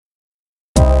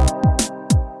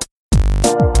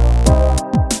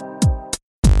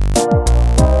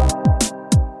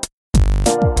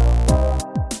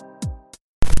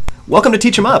Welcome to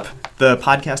Teach 'em Up, the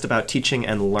podcast about teaching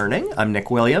and learning. I'm Nick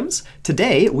Williams.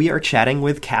 Today, we are chatting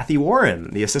with Kathy Warren,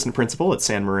 the assistant principal at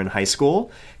San Marin High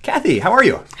School. Kathy, how are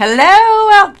you? Hello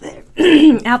out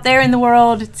there. Out there in the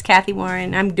world, it's Kathy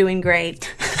Warren. I'm doing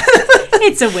great.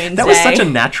 It's a Wednesday. That was such a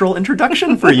natural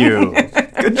introduction for you.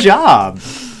 Good job.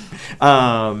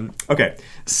 Okay,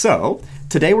 so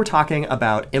today we're talking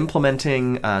about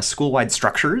implementing school-wide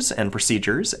structures and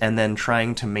procedures and then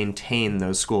trying to maintain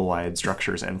those school-wide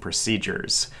structures and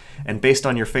procedures. And based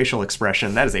on your facial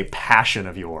expression, that is a passion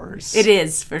of yours. It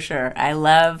is, for sure. I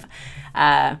love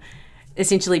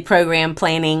essentially program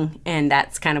planning, and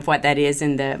that's kind of what that is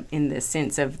in the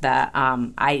sense of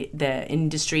the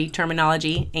industry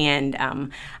terminology. And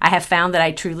I have found that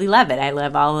I truly love it. I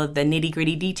love all of the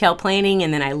nitty-gritty detail planning,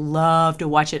 and then I love to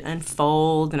watch it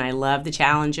unfold, and I love the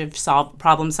challenge of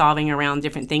problem solving around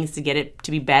different things to get it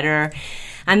to be better.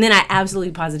 And then I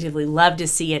absolutely positively love to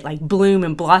see it like bloom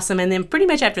and blossom, and then pretty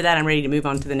much after that I'm ready to move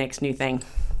on to the next new thing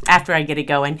after I get it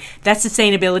going. That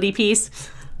sustainability piece,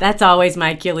 that's always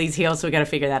my Achilles heel, so we got to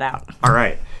figure that out. All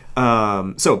right.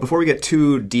 So before we get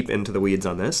too deep into the weeds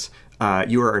on this,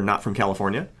 you are not from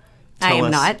California. I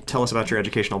am not. Tell us about your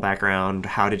educational background.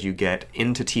 How did you get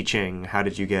into teaching? How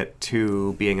did you get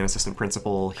to being an assistant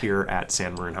principal here at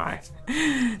San Marin High?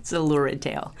 It's a lurid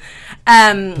tale.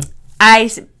 I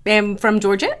am from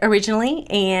Georgia originally,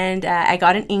 and I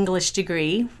got an English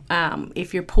degree.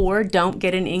 If you're poor, don't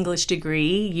get an English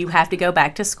degree. You have to go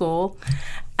back to school.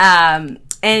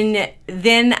 And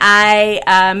then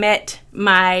I met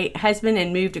my husband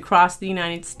and moved across the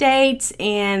United States,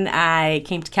 and I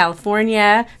came to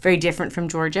California, very different from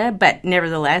Georgia, but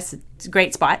nevertheless, it's a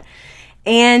great spot,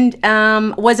 and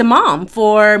was a mom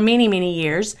for many, many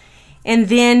years. And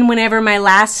then whenever my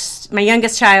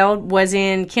youngest child was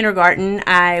in kindergarten,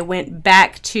 I went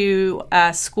back to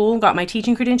school, got my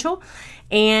teaching credential,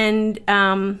 and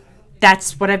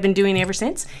that's what I've been doing ever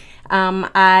since.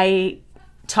 I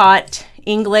taught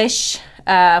English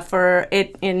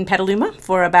in Petaluma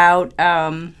for about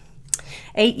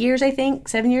 8 years, I think,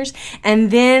 7 years.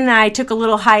 And then I took a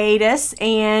little hiatus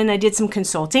and I did some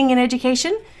consulting in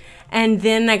education. And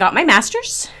then I got my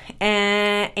master's.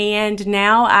 And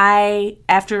now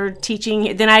after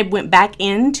teaching, then I went back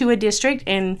into a district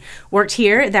and worked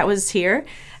here. That was here.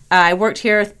 I worked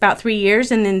here about 3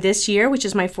 years, and then this year, which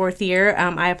is my fourth year,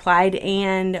 I applied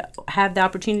and have the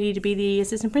opportunity to be the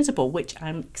assistant principal, which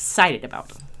I'm excited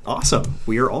about. Awesome.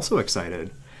 We are also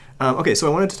excited. Okay, so I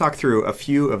wanted to talk through a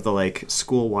few of the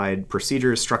school-wide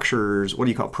procedures, structures, what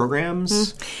do you call it,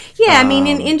 programs? Yeah, I mean,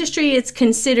 in industry, it's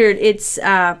considered, it's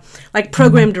like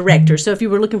program director. So if you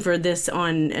were looking for this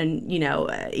on,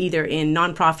 either in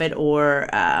nonprofit or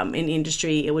in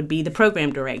industry, it would be the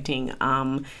program directing.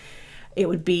 It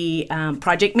would be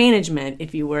project management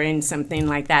if you were in something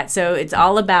like that. So it's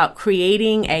all about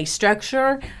creating a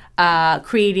structure,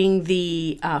 creating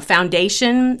the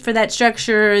foundation for that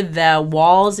structure, the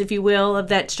walls, if you will, of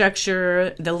that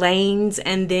structure, the lanes,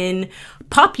 and then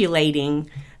populating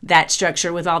that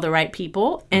structure with all the right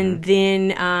people, and then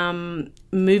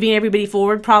moving everybody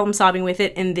forward, problem solving with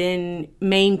it, and then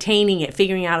maintaining it,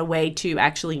 figuring out a way to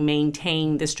actually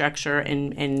maintain the structure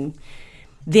and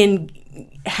then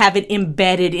have it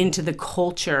embedded into the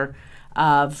culture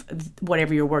of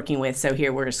whatever you're working with. So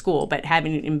here we're a school, but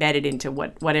having it embedded into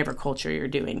whatever culture you're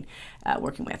doing,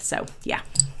 working with. So, yeah.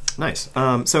 Nice.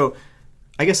 So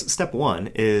I guess step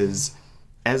one is,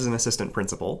 as an assistant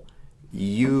principal,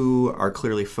 you are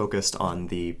clearly focused on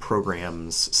the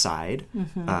programs side,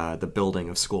 the building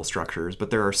of school structures,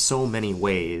 but there are so many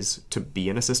ways to be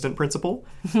an assistant principal,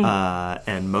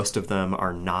 and most of them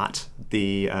are not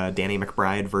the Danny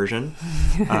McBride version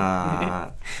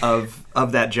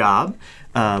of that job.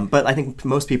 But I think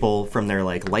most people, from their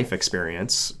life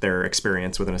experience, their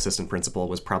experience with an assistant principal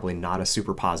was probably not a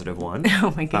super positive one.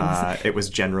 Oh my goodness! It was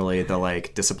generally the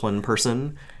discipline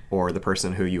person, or the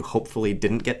person who you hopefully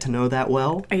didn't get to know that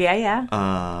well. Yeah.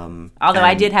 Although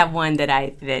I did have one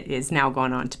that is now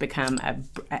going on to become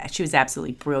she was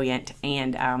absolutely brilliant,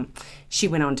 and she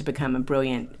went on to become a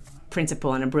brilliant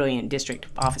principal and a brilliant district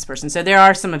office person. So there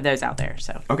are some of those out there.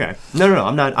 So okay, no,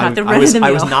 I'm not. I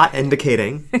was not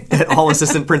indicating that all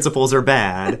assistant principals are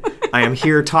bad. I am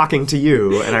here talking to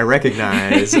you, and I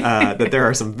recognize that there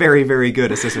are some very, very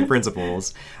good assistant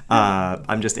principals.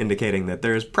 I'm just indicating that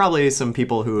there's probably some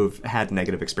people who have had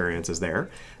negative experiences there,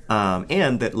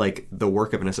 and that the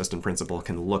work of an assistant principal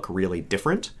can look really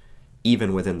different,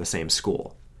 even within the same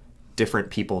school. different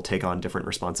people take on different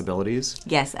responsibilities.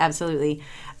 Yes, absolutely.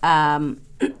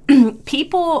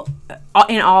 People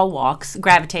in all walks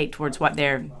gravitate towards what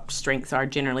their strengths are,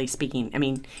 generally speaking. I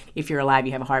mean, if you're alive,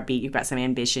 you have a heartbeat, you've got some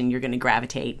ambition, you're going to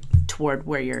gravitate toward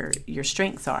where your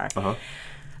strengths are.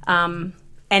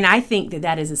 And I think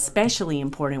that is especially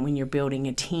important when you're building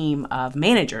a team of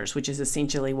managers, which is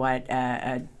essentially what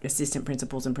assistant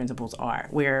principals and principals are.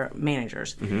 We're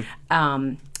managers.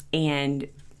 And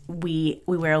we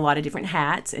wear a lot of different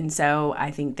hats, and so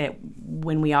I think that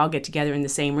when we all get together in the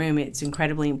same room, it's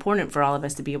incredibly important for all of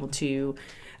us to be able to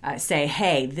say,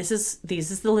 hey, this is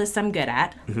the list I'm good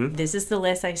at, this is the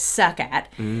list I suck at,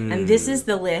 and this is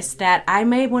the list that I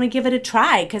may want to give it a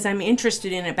try because I'm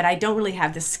interested in it, but I don't really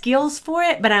have the skills for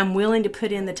it, but I'm willing to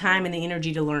put in the time and the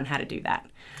energy to learn how to do that.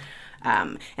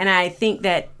 And I think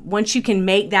that once you can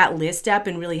make that list up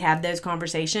and really have those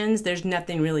conversations, there's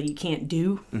nothing really you can't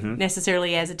do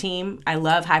necessarily as a team. I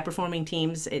love high-performing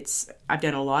teams. I've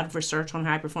done a lot of research on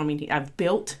high-performing teams. I've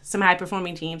built some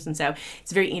high-performing teams, and so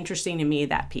it's very interesting to me,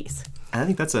 that piece. I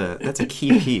think that's a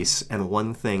key piece, and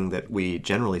one thing that we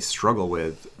generally struggle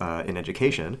with in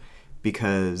education,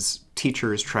 because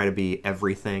teachers try to be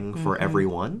everything for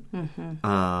everyone. We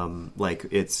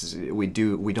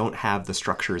don't have the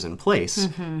structures in place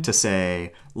to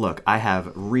say, look, I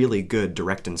have really good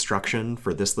direct instruction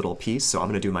for this little piece, so I'm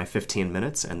going to do my 15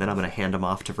 minutes, and then I'm going to hand them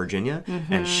off to Virginia,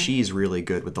 and she's really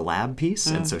good with the lab piece,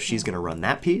 and so she's going to run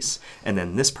that piece, and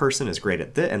then this person is great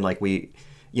at this, and like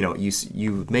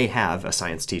you may have a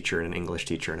science teacher and an English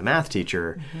teacher and a math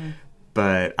teacher,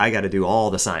 but I got to do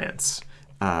all the science.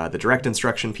 The direct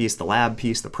instruction piece, the lab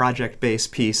piece, the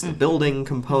project-based piece, the building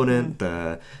component,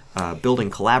 the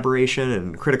building collaboration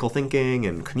and critical thinking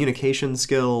and communication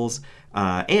skills,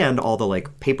 and all the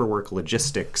like paperwork,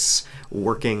 logistics,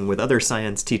 working with other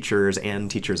science teachers and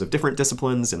teachers of different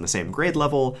disciplines in the same grade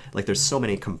level. Like there's so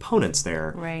many components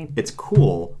there. Right. It's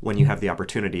cool when you have the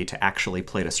opportunity to actually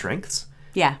play to strengths.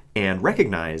 Yeah. And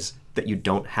recognize that you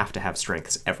don't have to have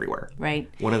strengths everywhere. Right.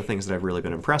 One of the things that I've really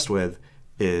been impressed with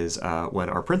is when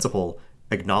our principal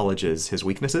acknowledges his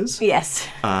weaknesses. Yes.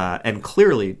 And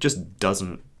clearly just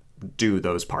doesn't do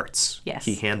those parts. Yes.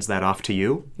 He hands that off to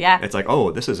you. Yeah. It's like,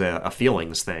 oh, this is a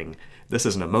feelings thing. This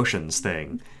is an emotions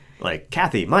thing. Like,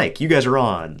 Kathy, Mike, you guys are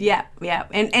on. Yeah, yeah.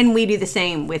 And we do the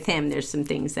same with him. There's some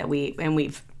things that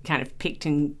we've kind of picked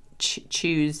and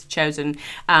chosen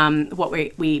what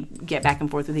we get back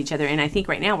and forth with each other. And I think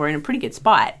right now we're in a pretty good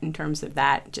spot in terms of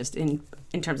that, just in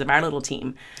terms of our little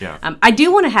team. Yeah. I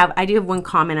do have one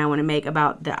comment I want to make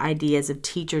about the ideas of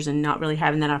teachers and not really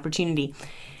having that opportunity.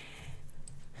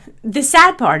 The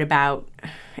sad part about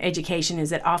education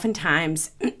is that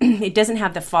oftentimes it doesn't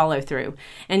have the follow through.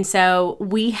 And so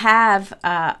we have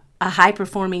a high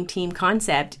performing team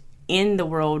concept in the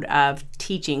world of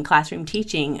teaching, classroom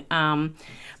teaching.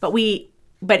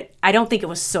 But I don't think it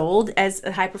was sold as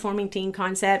a high-performing team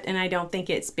concept, and I don't think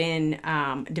it's been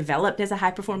developed as a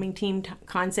high-performing team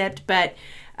concept. But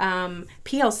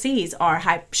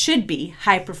PLCs should be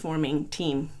high-performing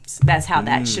teams. That's how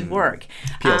that should work.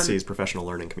 PLCs, professional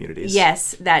learning communities.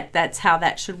 Yes, that's how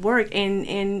that should work.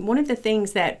 And one of the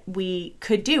things that we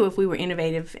could do if we were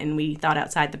innovative and we thought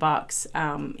outside the box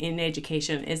in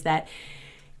education is that,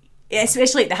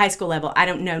 especially at the high school level, I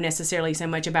don't know necessarily so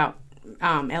much about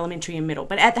elementary and middle,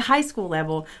 but at the high school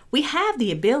level, we have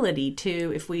the ability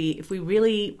to, if we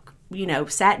really,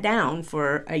 sat down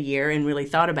for a year and really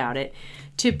thought about it,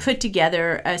 to put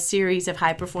together a series of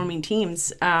high-performing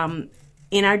teams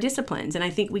in our disciplines. And I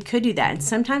think we could do that. And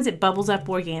sometimes it bubbles up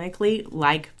organically,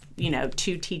 like,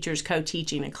 two teachers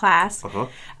co-teaching a class.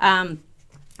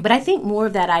 But I think more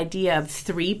of that idea of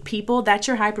 3 people, that's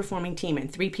your high-performing team,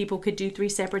 and 3 people could do 3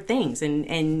 separate things,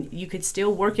 and you could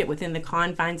still work it within the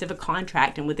confines of a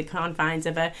contract and with the confines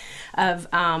of a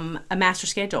master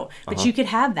schedule. But you could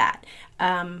have that.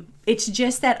 It's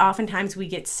just that oftentimes we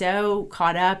get so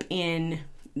caught up in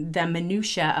the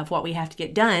minutia of what we have to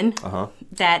get done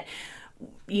that,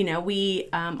 we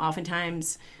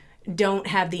oftentimes don't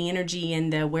have the energy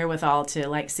and the wherewithal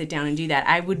to sit down and do that.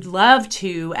 I would love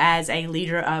to, as a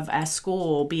leader of a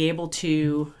school, be able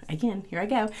to, again, here I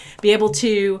go, be able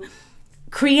to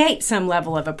create some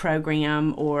level of a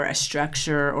program or a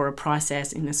structure or a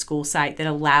process in a school site that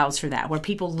allows for that, where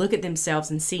people look at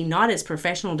themselves and see not as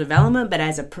professional development, but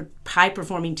as a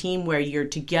high-performing team where you're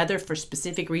together for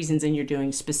specific reasons and you're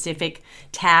doing specific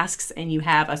tasks and you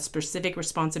have a specific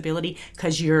responsibility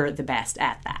because you're the best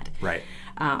at that. Right.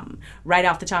 Right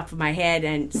off the top of my head,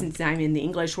 and since I'm in the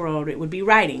English world, it would be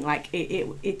writing. Like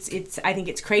it's I think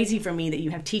it's crazy for me that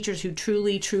you have teachers who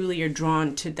truly are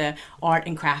drawn to the art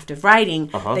and craft of writing.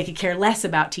 They could care less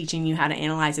about teaching you how to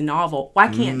analyze a novel. Why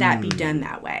can't that be done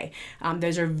that way?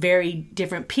 Those are very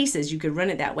different pieces. You could run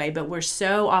it that way, but we're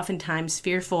so oftentimes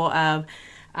fearful of,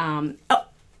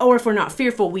 or if we're not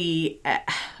fearful,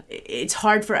 it's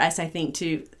hard for us, I think,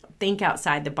 to think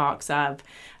outside the box of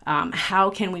how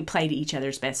can we play to each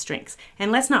other's best strengths.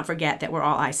 And let's not forget that we're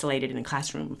all isolated in a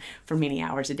classroom for many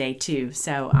hours a day too.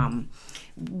 So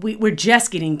we're just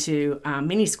getting to,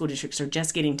 many school districts are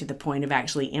just getting to the point of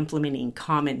actually implementing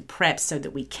common preps so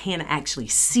that we can actually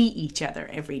see each other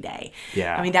every day.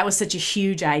 Yeah. I mean, that was such a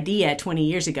huge idea 20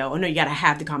 years ago. Oh no, you got to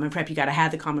have the common prep. You got to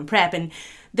have the common prep. And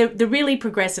the really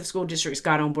progressive school districts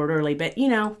got on board early, but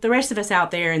the rest of us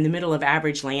out there in the middle of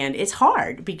average land, it's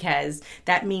hard because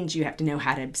that means you have to know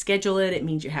how to schedule it. It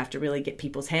means you have to really get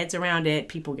people's heads around it.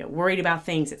 People get worried about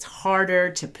things. It's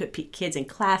harder to put kids in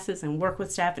classes and work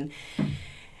with stuff, and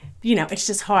it's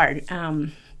just hard.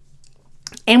 And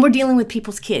we're dealing with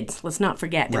people's kids. Let's not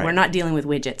forget that we're not dealing with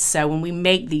widgets. So when we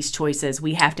make these choices,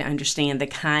 we have to understand the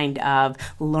kind of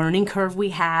learning curve we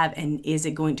have, and is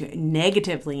it going to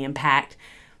negatively impact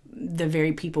the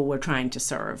very people we're trying to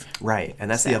serve. Right. And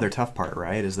that's the other tough part,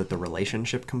 right? Is that the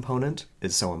relationship component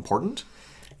is so important.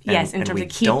 Yes, in terms of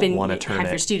keeping want to turn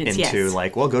your students into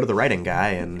like, well, go to the writing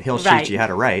guy and he'll teach you how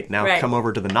to write. Now come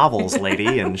over to the novels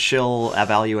lady and she'll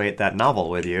evaluate that novel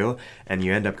with you, and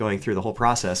you end up going through the whole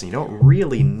process and you don't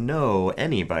really know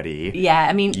anybody. Yeah,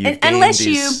 I mean, unless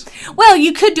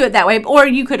you could do it that way, or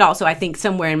you could also, I think,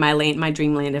 somewhere in my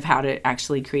dreamland of how to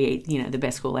actually create, the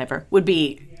best school ever would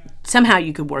be. Somehow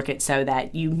you could work it so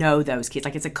that those kids,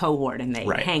 like it's a cohort and they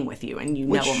hang with you and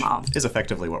know them all. Which is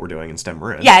effectively what we're doing in STEM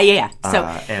Marin. Yeah. So,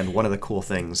 and one of the cool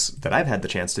things that I've had the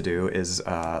chance to do is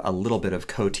a little bit of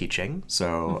co-teaching.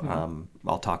 So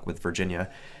I'll talk with Virginia.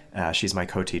 She's my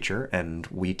co-teacher, and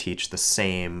we teach the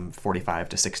same 45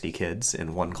 to 60 kids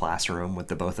in one classroom with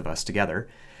the both of us together.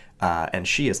 And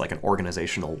she is like an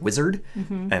organizational wizard,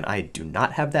 and I do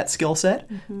not have that skill set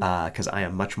because I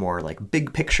am much more like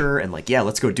big picture and like,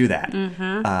 let's go do that.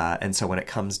 And so when it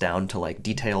comes down to like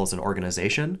details and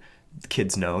organization, the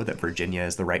kids know that Virginia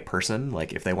is the right person.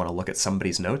 Like if they want to look at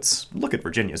somebody's notes, look at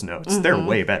Virginia's notes. They're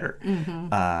way better.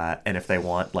 And if they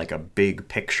want like a big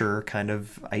picture kind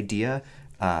of idea,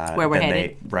 where we're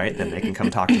headed. Then they can come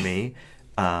talk to me.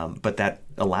 But that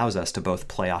allows us to both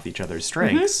play off each other's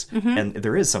strengths. And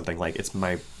there is something like, it's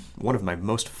one of my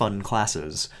most fun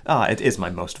classes. It is my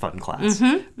most fun class.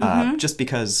 Just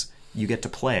because you get to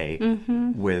play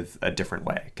with a different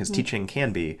way. Because teaching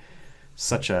can be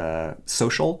such a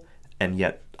social and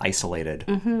yet isolated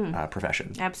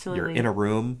profession. Absolutely. You're in a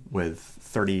room with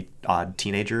 30-odd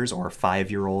teenagers or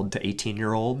 5-year-old to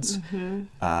 18-year-olds.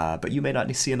 But you may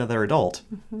not see another adult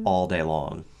all day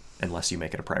long. Unless you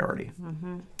make it a priority.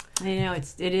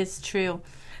 It is true.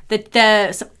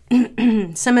 That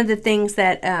some of the things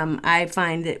that I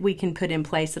find that we can put in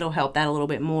place that'll help that a little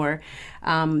bit more.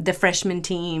 The freshman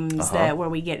teams where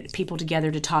we get people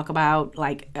together to talk about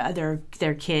like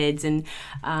their kids and.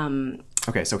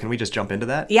 Okay, so can we just jump into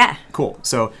that? Yeah. Cool.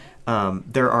 So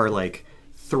there are like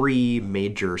 3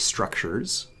 major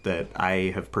structures that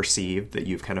I have perceived that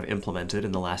you've kind of implemented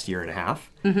in the last year and a half.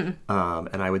 And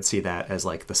I would see that as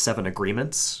like the 7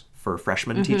 agreements for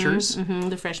freshman teachers.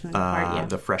 The freshman part,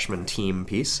 the freshman team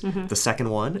piece. The second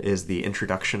one is the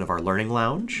introduction of our learning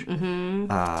lounge.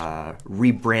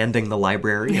 Rebranding the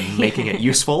library and making it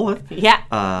useful.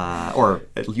 Or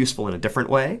useful in a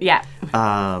different way.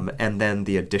 And then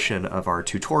the addition of our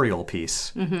tutorial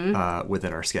piece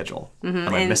within our schedule.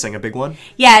 Am I missing a big one?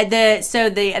 Yeah,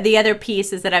 the other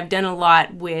piece is that I've done a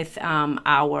lot with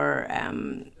our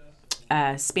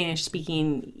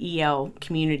Spanish-speaking EL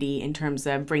community in terms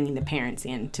of bringing the parents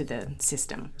into the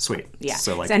system. Sweet. Yeah.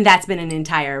 So and that's been an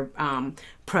entire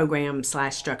program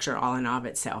 / structure all in of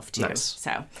itself, too. Nice.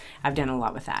 So I've done a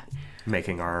lot with that.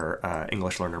 Making our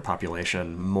English learner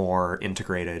population more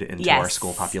integrated into our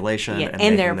school population and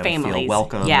making their them families. feel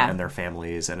welcome and their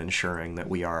families, and ensuring that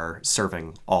we are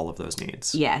serving all of those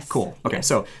needs. Yes. Cool. Okay,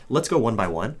 so let's go one by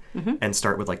one and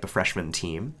start with like the freshman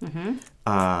team.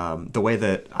 The way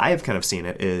that I've kind of seen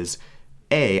it is,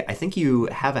 I think you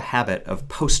have a habit of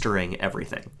postering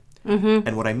everything.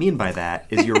 And what I mean by that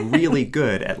is you're really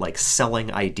good at like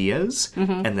selling ideas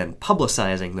and then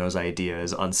publicizing those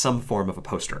ideas on some form of a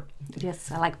poster.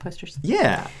 Yes, I like posters.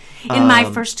 Yeah. In my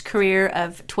first career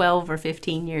of 12 or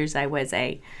 15 years, I was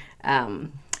a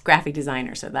graphic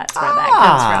designer, so that's where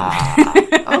that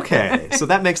comes from. Okay, so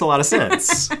that makes a lot of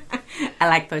sense. I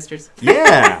like posters.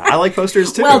 Yeah, I like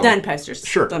posters too. Well done posters.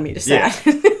 Sure. Let me just say.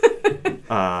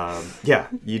 Yeah,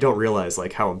 you don't realize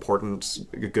like how important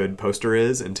a good poster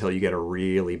is until you get a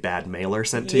really bad mailer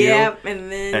sent to you. Yep,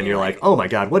 and you're like, oh my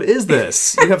god, what is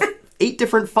this? You have 8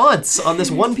 different fonts on this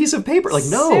one piece of paper. Like,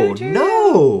 no, So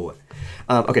no.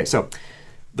 Okay, so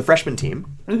the freshman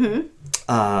team,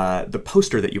 the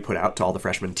poster that you put out to all the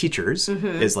freshman teachers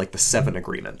is like the 7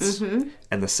 agreements.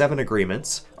 And the 7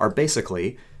 agreements are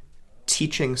basically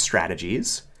teaching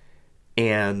strategies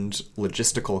and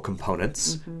logistical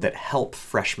components that help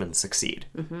freshmen succeed.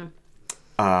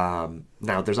 Now,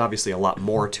 there's obviously a lot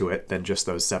more to it than just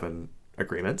those 7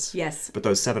 agreements. Yes. But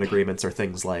those 7 agreements are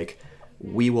things like,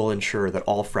 we will ensure that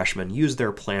all freshmen use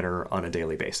their planner on a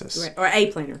daily basis. Right. Or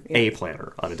a planner. Yeah. A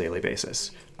planner on a daily basis.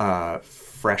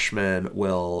 Freshmen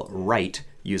will write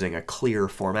using a clear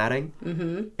formatting,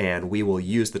 and we will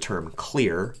use the term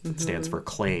clear, stands for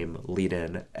claim,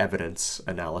 lead-in, evidence,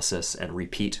 analysis, and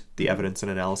repeat the evidence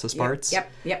and analysis parts.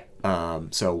 Yep.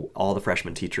 So all the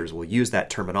freshman teachers will use that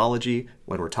terminology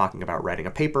when we're talking about writing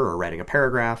a paper or writing a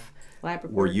paragraph. Lab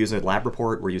report. We're using lab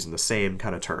report. We're using the same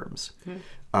kind of terms.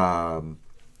 What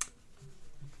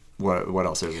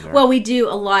else is in there? Well, we do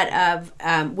a lot of,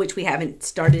 which we haven't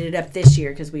started it up this year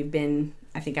because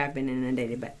I think I've been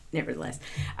inundated, but nevertheless,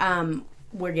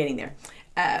 we're getting there.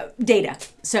 Data.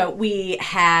 So we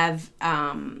have,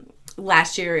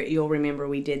 last year, you'll remember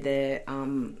we did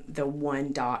the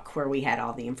one doc where we had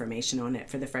all the information on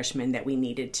it for the freshmen that we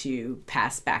needed to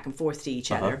pass back and forth to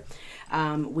each other.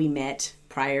 We met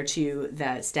prior to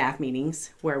the staff meetings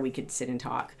where we could sit and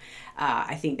talk.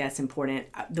 I think that's important.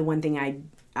 The one thing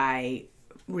I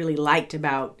really liked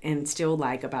about and still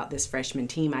like about this freshman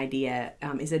team idea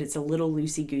is that it's a little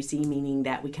loosey-goosey, meaning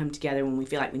that we come together when we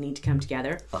feel like we need to come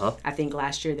together. I think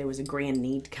last year there was a grand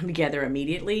need to come together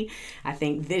immediately. I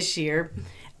think this year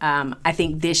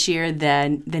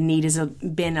the need has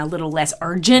been a little less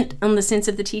urgent in the sense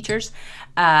of the teachers.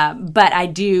 But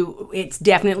it's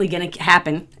definitely going to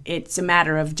happen. It's a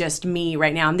matter of just me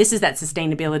right now. And this is that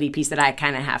sustainability piece that I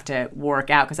kind of have to work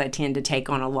out because I tend to take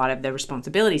on a lot of the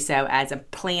responsibility. So as a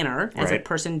planner, as a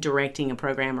person directing a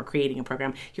program or creating a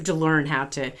program, you have to learn how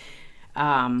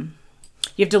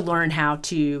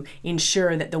to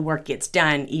ensure that the work gets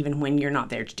done even when you're not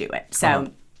there to do it.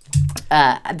 So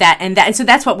so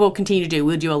that's what we'll continue to do.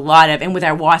 We'll do a lot of, and with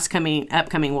our upcoming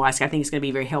WASC, I think it's going to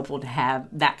be very helpful to have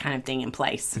that kind of thing in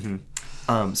place.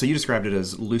 So you described it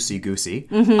as loosey-goosey.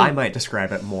 I might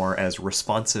describe it more as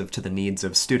responsive to the needs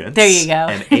of students. There you go.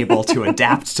 And able to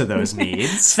adapt to those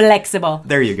needs. Flexible.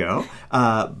 There you go.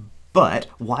 But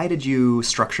why did you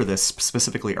structure this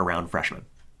specifically around freshmen?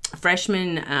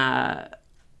 Freshmen,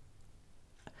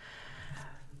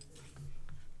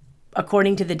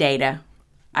 according to the data,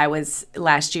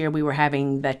 last year we were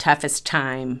having the toughest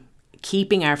time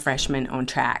keeping our freshmen on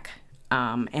track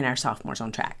and our sophomores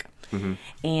on track.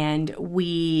 And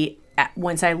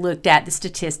once I looked at the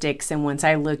statistics and once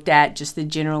I looked at just the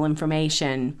general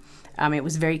information, it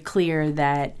was very clear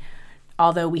that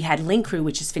although we had Link Crew,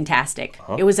 which is fantastic,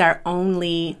 it was our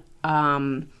only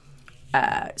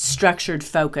structured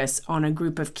focus on a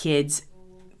group of kids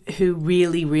who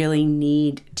really, really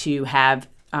need to have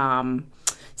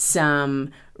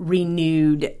some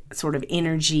renewed sort of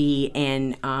energy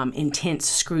and intense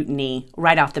scrutiny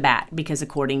right off the bat, because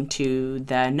according to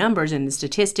the numbers and the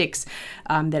statistics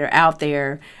that are out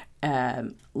there,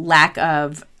 lack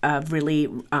of really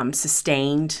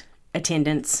sustained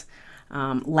attendance,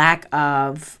 lack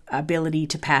of ability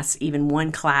to pass even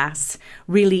one class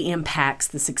really impacts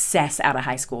the success out of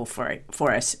high school for a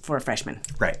freshman.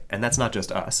 Right, and that's not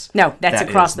just us. No, that's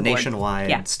across the board. Nationwide,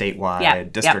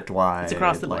 statewide, district-wide. It's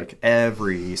across the board. Like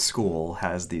every school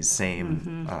has these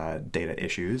same data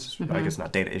issues. I guess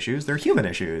not data issues; they're human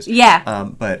issues. Yeah.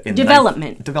 But in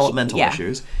developmental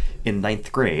issues in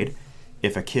 9th grade,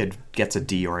 if a kid gets a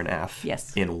D or an F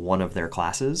in one of their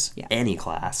classes, any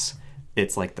class,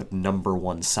 it's like the number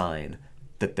one sign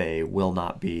that they will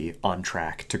not be on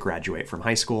track to graduate from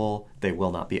high school. They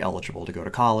will not be eligible to go to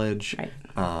college. Right.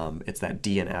 It's that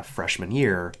D and F freshman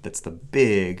year that's the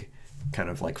big kind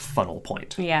of like funnel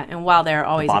point. Yeah, and while there are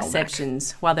always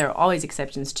exceptions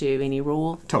to any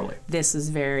rule, this is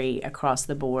very across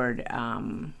the board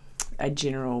a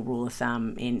general rule of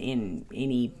thumb in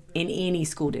any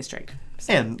school district.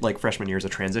 So. And like freshman year is a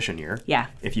transition year. Yeah.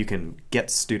 If you can get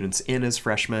students in as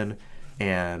freshmen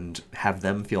and have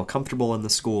them feel comfortable in the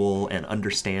school and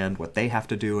understand what they have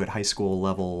to do at high school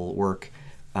level work,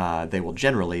 they will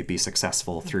generally be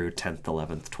successful through 10th,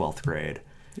 11th, 12th grade.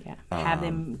 Yeah, have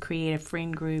them create a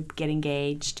friend group, get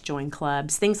engaged, join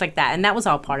clubs, things like that. And that was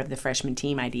all part of the freshman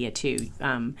team idea too,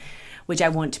 which I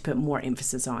want to put more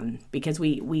emphasis on, because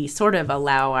we sort of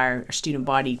allow our student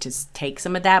body to take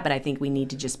some of that, but I think we need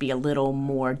to just be a little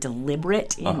more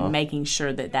deliberate in making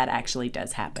sure that that actually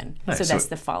does happen. Nice. So that's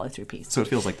the follow-through piece. So it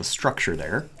feels like the structure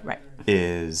there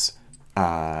is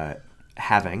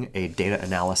having a data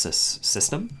analysis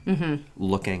system,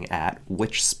 looking at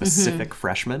which specific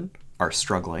freshmen are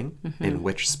struggling in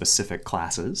which specific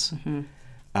classes,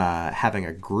 having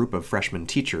a group of freshman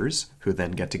teachers who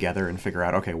then get together and figure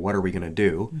out, okay, what are we going to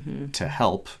do to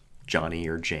help Johnny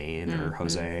or Jane or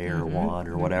Jose or Juan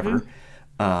or whatever,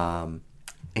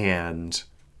 and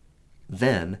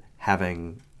then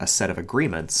having a set of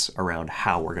agreements around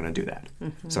how we're going to do that.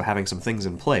 So having some things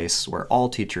in place where all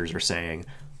teachers are saying,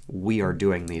 we are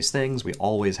doing these things. We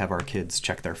always have our kids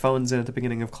check their phones in at the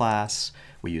beginning of class.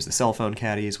 We use the cell phone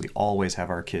caddies. We always have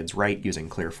our kids write using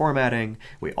clear formatting.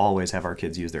 We always have our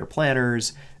kids use their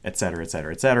planners, et cetera, et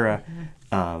cetera, et cetera.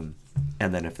 And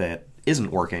then if that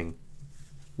isn't working,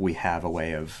 we have a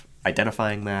way of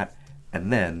identifying that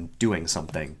and then doing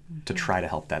something to try to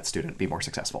help that student be more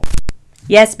successful.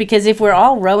 Yes, because if we're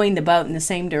all rowing the boat in the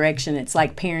same direction, it's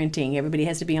like parenting. Everybody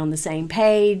has to be on the same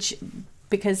page,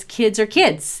 because kids are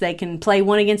kids. They can play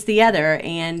one against the other.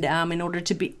 And in order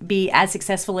to be as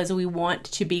successful as we want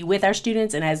to be with our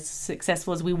students and as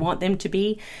successful as we want them to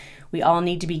be, we all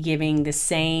need to be giving the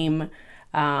same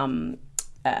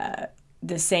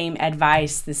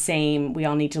advice, we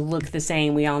all need to look the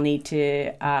same. We all need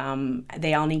to,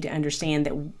 they all need to understand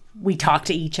that we talk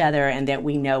to each other and that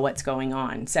we know what's going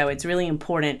on. So it's really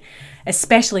important,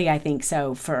 especially I think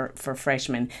so for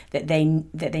freshmen, that they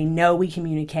know we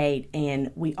communicate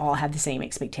and we all have the same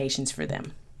expectations for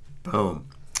them. Boom.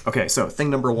 Okay, so thing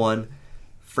number 1,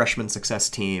 freshman success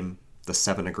team, the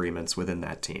 7 agreements within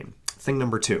that team. Thing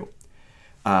number 2,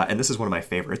 and this is one of my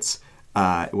favorites,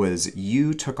 was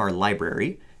you took our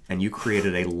library and you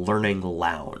created a learning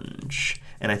lounge.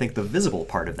 And I think the visible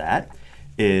part of that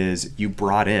is you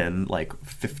brought in like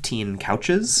 15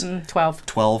 couches.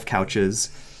 12 couches.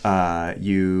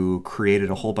 You created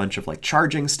a whole bunch of like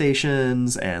charging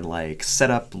stations and like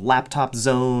set up laptop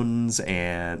zones,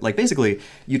 and like basically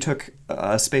you took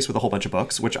a space with a whole bunch of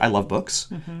books, which I love books.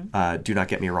 Do not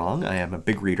get me wrong. I am a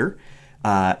big reader.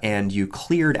 And you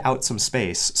cleared out some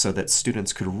space so that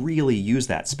students could really use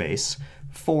that space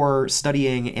for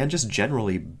studying and just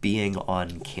generally being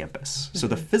on campus. So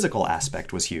the physical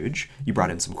aspect was huge. You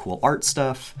brought in some cool art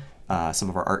stuff. Some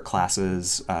of our art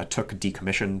classes took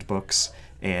decommissioned books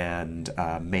and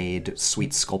made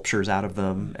sweet sculptures out of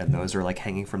them, and those are like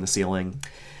hanging from the ceiling.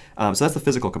 So that's the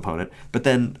physical component. But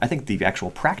then I think the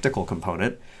actual practical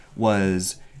component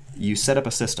was you set up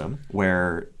a system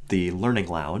where the Learning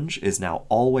Lounge is now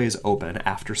always open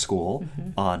after school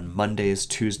on Mondays,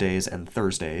 Tuesdays, and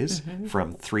Thursdays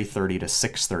from 3:30 to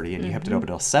 6:30, and you have to open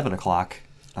until 7 o'clock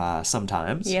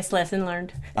sometimes. Yes, lesson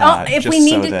learned. If we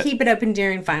need to keep it open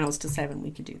during finals to 7,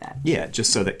 we could do that. Yeah,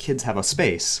 just so that kids have a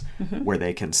space where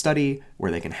they can study,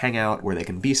 where they can hang out, where they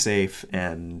can be safe,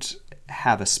 and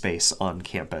have a space on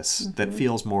campus that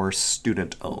feels more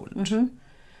student-owned.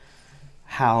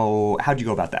 How'd you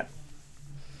go about that?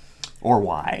 Or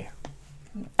why?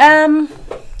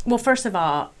 Well, first of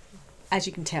all, as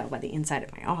you can tell by the inside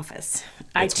of my office,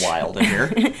 it's wild in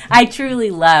here. I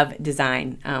truly love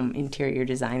design, interior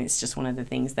design. It's just one of the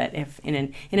things that if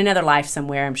in another life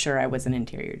somewhere, I'm sure I was an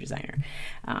interior designer.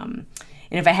 And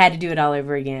if I had to do it all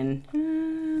over again,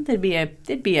 there'd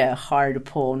be a hard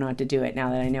pull not to do it now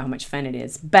that I know how much fun it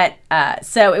is. But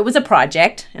so it was a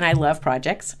project, and I love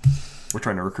projects. We're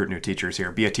trying to recruit new teachers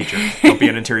here. Be a teacher. Don't be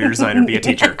an interior designer. Be a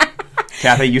teacher.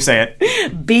 Kathy, you say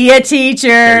it. Be a teacher.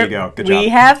 There you go. Good job. We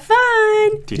have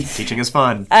fun. Teaching is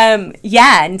fun.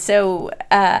 Yeah, and so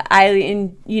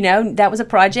that was a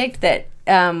project that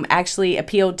actually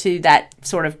appealed to that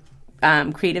sort of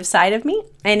creative side of me,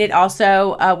 and it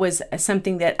also was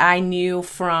something that I knew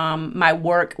from my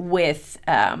work with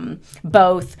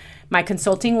both my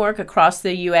consulting work across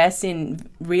the U.S. in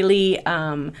really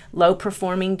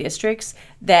low-performing districts,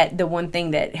 that the one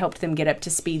thing that helped them get up to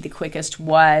speed the quickest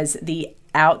was the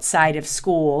outside of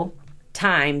school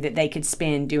time that they could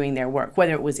spend doing their work,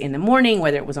 whether it was in the morning,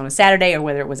 whether it was on a Saturday, or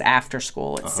whether it was after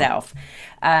school itself.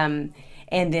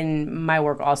 And then my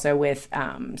work also with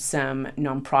some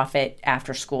nonprofit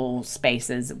after-school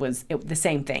spaces was the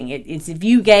same thing. It's if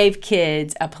you gave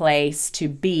kids a place to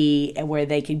be where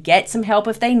they could get some help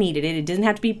if they needed it. It didn't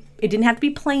have to be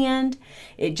planned.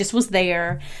 It just was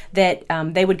there. That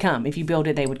they would come if you build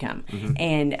it. They would come,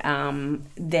 and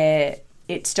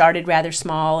it started rather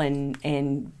small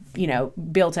and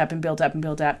built up and built up and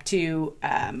built up to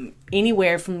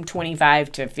anywhere from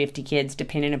 25 to 50 kids,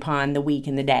 depending upon the week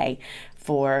and the day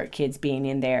for kids being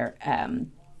in there.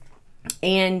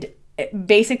 And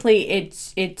basically,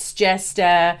 it's just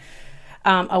a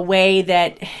way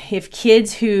that if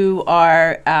kids who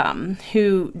aren't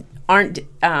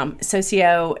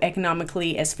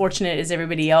socioeconomically as fortunate as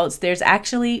everybody else, there's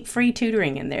actually free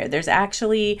tutoring in there. There's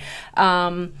actually,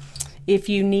 if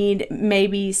you need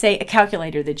maybe, say, a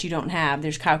calculator that you don't have,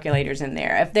 there's calculators in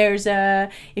there.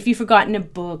 If you've forgotten a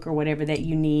book or whatever that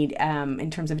you need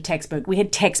in terms of a textbook, we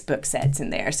had textbook sets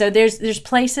in there. So there's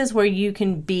places where you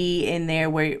can be in there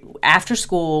where after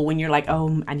school when you're like,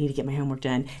 oh, I need to get my homework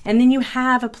done. And then you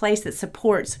have a place that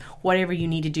supports whatever you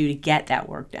need to do to get that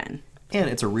work done. And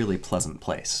it's a really pleasant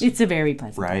place. It's a very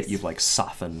pleasant place. Right? You've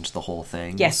softened the whole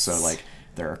thing. Yes. So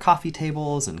there are coffee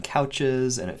tables and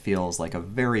couches, and it feels like a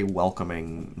very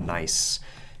welcoming, nice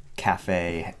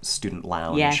cafe, student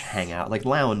lounge, hangout.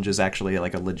 Lounge is actually a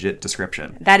legit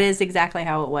description. That is exactly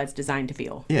how it was designed to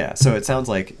feel. Yeah, so it sounds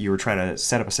like you were trying to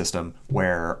set up a system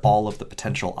where all of the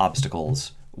potential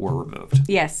obstacles were removed.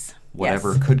 Yes.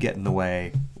 Whatever could get in the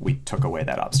way, we took away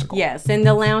that obstacle. Yes, and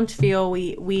the lounge feel,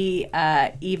 we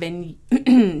even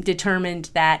determined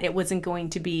that it wasn't going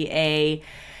to be a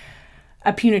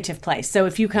punitive place. So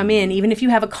if you come in, even if you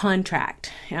have a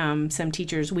contract, some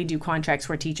teachers, we do contracts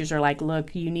where teachers are like,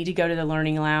 look, you need to go to the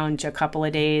learning lounge a couple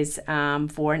of days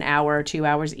for an hour or 2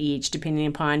 hours each, depending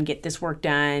upon get this work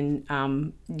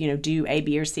done, do A,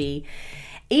 B, or C.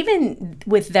 Even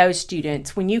with those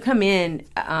students, when you come in,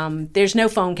 there's no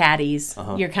phone caddies.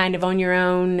 You're kind of on your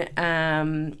own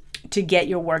to get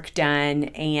your work done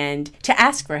and to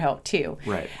ask for help too.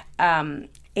 Right.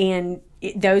 And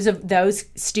those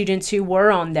students who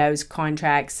were on those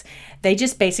contracts, they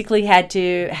just basically had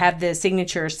to have the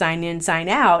signature sign in, sign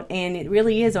out, and it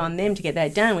really is on them to get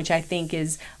that done, which I think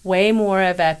is way more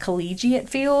of a collegiate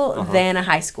feel than a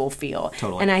high school feel.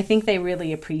 Totally. And I think they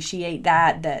really appreciate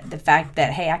that, the fact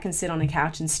that, hey, I can sit on a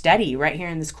couch and study right here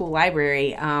in this cool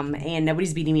library, and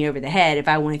nobody's beating me over the head if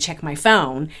I want to check my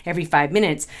phone every 5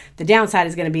 minutes. The downside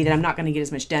is going to be that I'm not going to get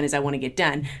as much done as I want to get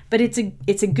done. But it's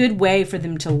a good way for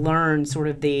them to learn sort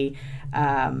of the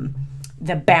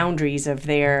boundaries of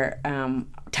their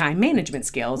time management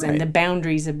skills and the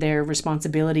boundaries of their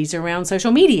responsibilities around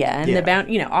social media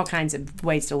and all kinds of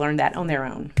ways to learn that on their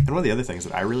own. And one of the other things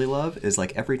that I really love is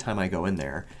every time I go in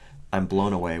there, I'm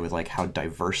blown away with how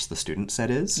diverse the student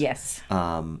set is. Yes.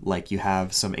 You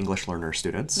have some English learner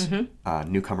students,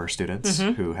 newcomer students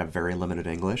who have very limited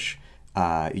English.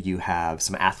 You have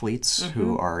some athletes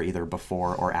who are either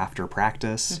before or after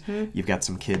practice. You've got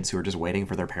some kids who are just waiting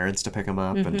for their parents to pick them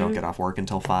up and don't get off work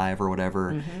until 5 or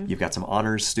whatever. You've got some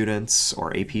honors students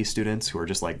or AP students who are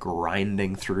just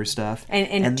grinding through stuff.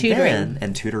 And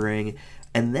tutoring. Tutoring.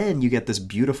 And then you get this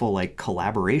beautiful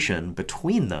collaboration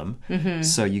between them.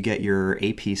 So you get your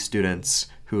AP students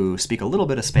who speak a little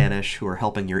bit of Spanish, who are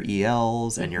helping your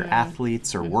ELs, and your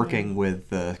athletes are working with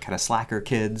the kind of slacker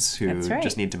kids who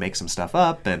just need to make some stuff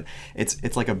up. And it's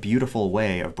a beautiful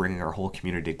way of bringing our whole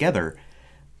community together.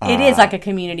 It is like a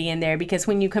community in there because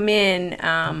when you come in,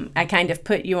 I kind of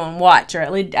put you on watch, or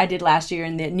at least I did last year,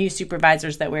 and the new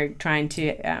supervisors that we're trying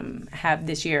to have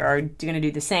this year are going to do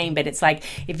the same. But it's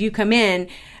if you come in,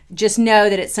 just know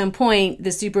that at some point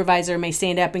the supervisor may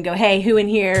stand up and go, hey, who in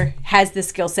here has this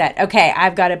skill set? Okay,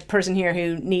 I've got a person here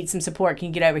who needs some support. Can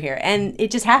you get over here? And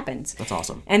it just happens. That's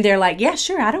awesome. And they're like, yeah,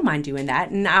 sure, I don't mind doing that.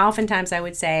 And oftentimes I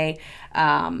would say,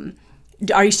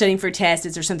 are you studying for a test?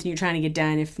 Is there something you're trying to get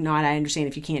done? If not, I understand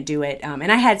if you can't do it.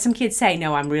 And I had some kids say,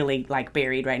 no, I'm really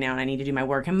buried right now and I need to do my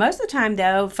work. And most of the time,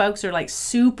 though, folks are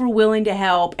super willing to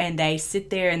help, and they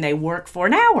sit there and they work for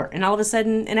an hour. And all of a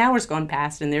sudden, an hour's gone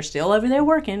past and they're still over there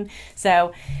working.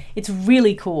 So it's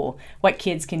really cool what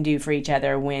kids can do for each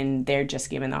other when they're just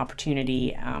given the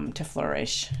opportunity to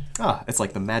flourish. It's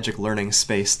like the magic learning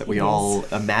space that we all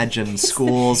imagine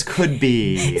schools could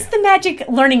be. It's the magic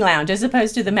learning lounge as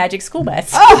opposed to the magic school bus.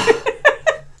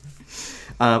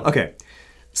 Okay,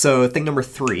 so thing number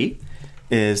 3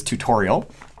 is tutorial.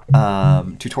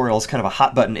 Tutorial is kind of a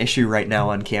hot button issue right now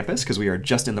on campus because we are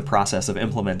just in the process of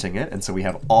implementing it, and so we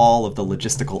have all of the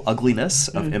logistical ugliness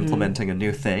of implementing a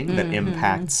new thing that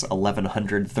impacts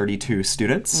 1,132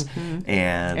 students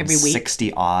and every week.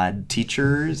 60 odd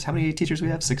teachers. How many teachers we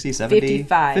have? 60, 70?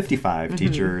 55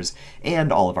 teachers,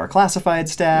 and all of our classified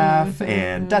staff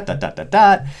and ...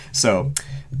 So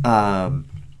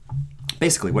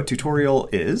basically what tutorial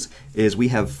is we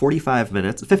have 50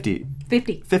 minutes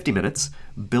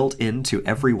built into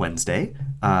every Wednesday.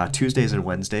 Tuesdays and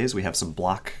Wednesdays we have some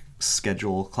block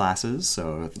schedule classes,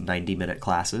 so 90-minute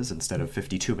classes instead of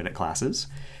 52-minute classes.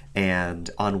 And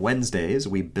on Wednesdays,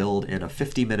 we build in a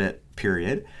 50-minute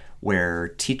period where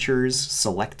teachers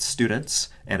select students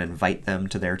and invite them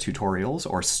to their tutorials,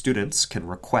 or students can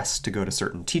request to go to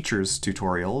certain teachers'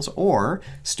 tutorials, or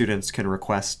students can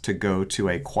request to go to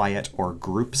a quiet or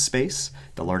group space,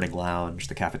 the learning lounge,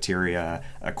 the cafeteria,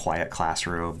 a quiet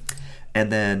classroom.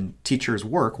 And then teachers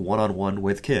work one-on-one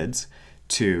with kids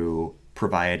to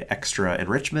provide extra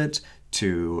enrichment,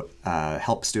 to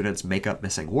help students make up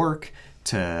missing work,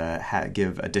 to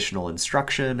give additional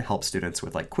instruction, help students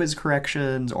with like quiz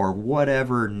corrections, or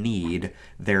whatever need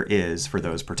there is for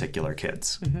those particular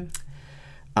kids.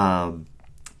 On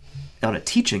a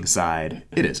teaching side,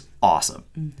 it is awesome.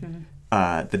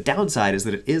 The downside is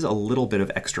that it is a little bit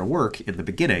of extra work in the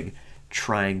beginning,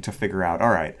 trying to figure out,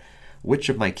 all right, which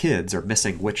of my kids are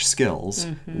missing which skills,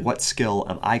 what skill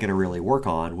am I going to really work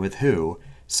on with who,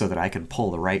 so that I can pull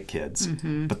the right kids.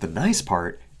 But the nice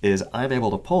part is I'm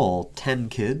able to pull 10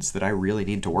 kids that I really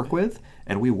need to work with,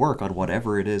 and we work on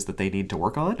whatever it is that they need to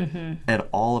work on, and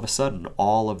all of a sudden,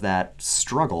 all of that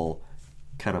struggle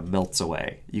kind of melts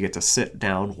away. You get to sit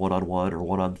down one-on-one or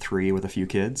one-on-three with a few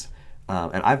kids,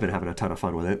 and I've been having a ton of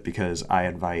fun with it because I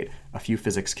invite a few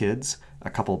physics kids,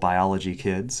 a couple biology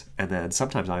kids, and then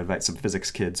sometimes I invite some physics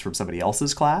kids from somebody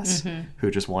else's class who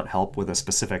just want help with a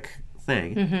specific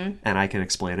thing, and I can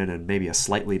explain it in maybe a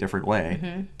slightly different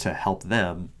way to help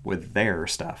them with their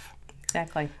stuff.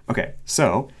 Exactly. Okay,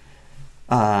 so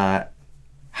how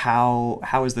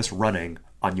is this running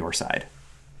on your side?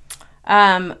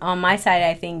 On my side,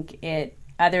 I think it,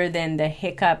 other than the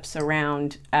hiccups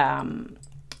around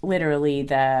literally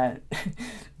the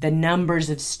numbers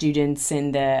of students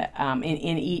and the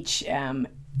in each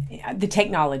the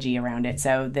technology around it,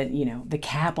 so that, you know, the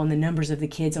cap on the numbers of the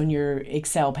kids on your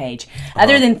Excel page.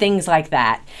 Other than things like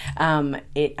that,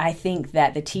 I think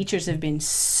that the teachers have been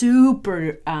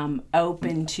super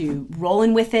open to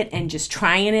rolling with it and just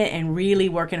trying it and really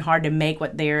working hard to make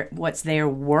what's their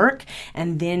work,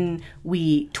 and then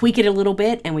we tweak it a little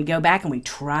bit and we go back and we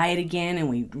try it again, and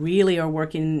we really are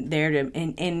working there to.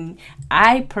 And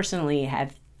I personally I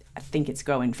think it's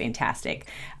going fantastic.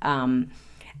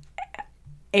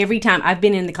 Every time, I've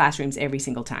been in the classrooms every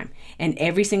single time. And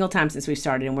every single time since we've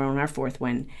started, and we're on our fourth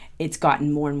one, it's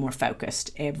gotten more and more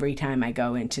focused every time I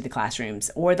go into the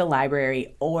classrooms or the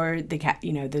library or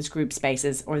those group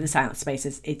spaces or the silent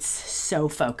spaces. It's so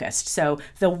focused. So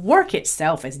the work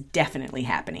itself is definitely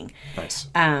happening. Nice.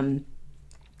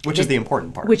 Which is the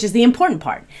important part. Which is the important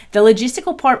part. The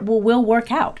logistical part will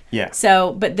work out. Yeah.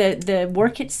 So, but the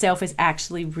work itself is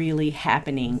actually really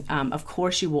happening. Of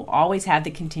course, you will always have the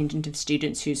contingent of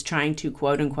students who's trying to,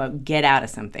 quote unquote, get out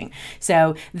of something.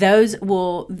 So those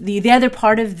will, the other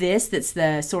part of this that's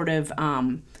the sort of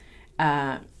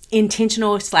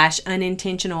intentional /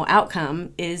 unintentional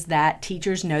outcome is that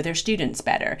teachers know their students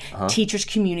better. Teachers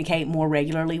communicate more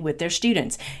regularly with their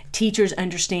students. Teachers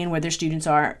understand where their students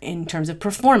are in terms of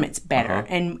performance better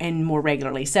and more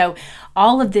regularly. So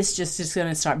all of this just is going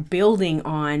to start building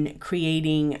on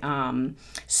creating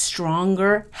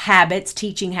stronger habits,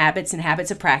 teaching habits and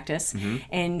habits of practice,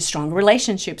 and stronger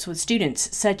relationships with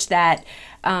students, such that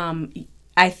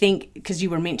I think, because you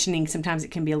were mentioning sometimes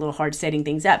it can be a little hard setting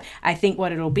things up, I think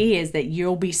what it'll be is that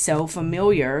you'll be so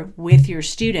familiar with your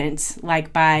students,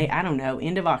 like by, I don't know,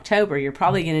 end of October, you're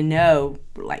probably going to know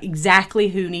like exactly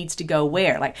who needs to go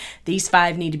where. Like, these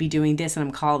 5 need to be doing this, and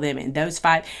I'm calling them, and those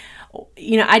 5.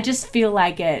 You know, I just feel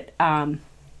like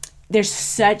there's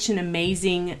such an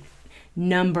amazing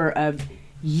number of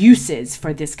uses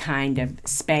for this kind of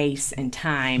space and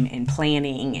time and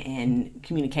planning and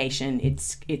communication.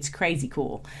 It's crazy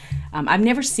cool. I've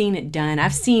never seen it done.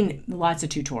 I've seen lots of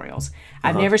tutorials.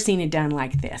 I've never seen it done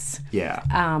like this. Yeah.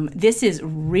 This is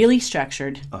really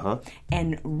structured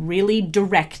and really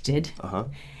directed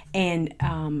and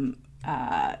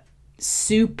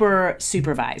super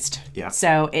supervised. Yeah.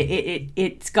 So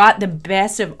it's got the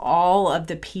best of all of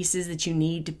the pieces that you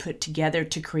need to put together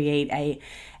to create a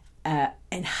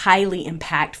highly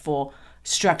impactful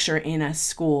structure in a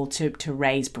school to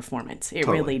raise performance. It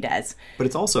really does. But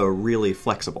it's also really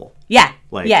flexible. Yeah.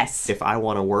 Like, yes. if I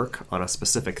want to work on a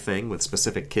specific thing with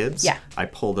specific kids, I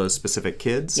pull those specific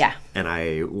kids and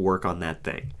I work on that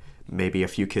thing. Maybe a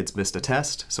few kids missed a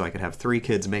test, so I could have 3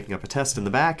 kids making up a test in the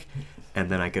back, and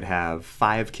then I could have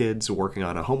 5 kids working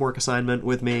on a homework assignment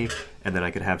with me, and then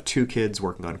I could have 2 kids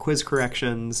working on quiz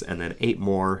corrections, and then 8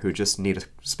 more who just need a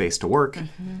space to work.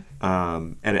 And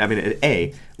I mean,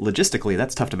 logistically,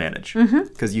 that's tough to manage,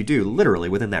 because you do literally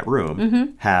within that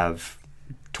room have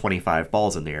 25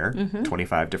 balls in the air,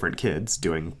 25 different kids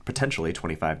doing potentially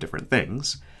 25 different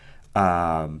things.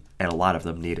 And a lot of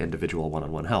them need individual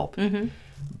one-on-one help.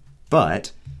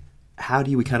 But how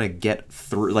do you kind of get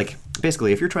through, like,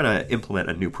 basically, if you're trying to implement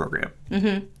a new program,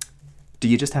 do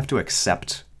you just have to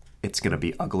accept it's going to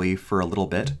be ugly for a little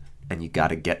bit and you got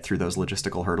to get through those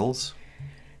logistical hurdles?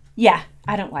 Yeah,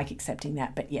 I don't like accepting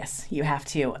that, but yes, you have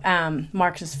to.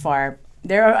 Mark is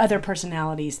there are other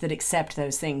personalities that accept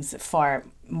those things far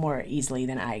more easily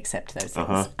than I accept those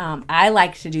things. I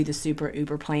like to do the super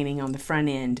uber planning on the front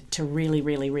end to really,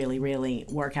 really, really, really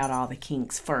work out all the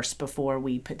kinks first before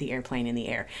we put the airplane in the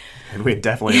air. And we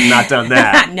definitely have not done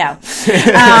that. No.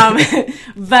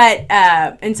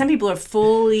 And some people are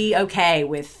fully okay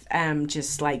with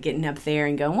just like getting up there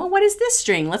and going, well, what is this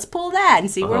string? Let's pull that and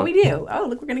see where we do. Oh,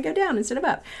 look, we're going to go down instead of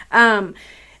up.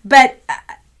 But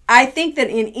I think that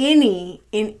in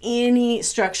any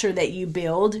structure that you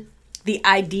build, the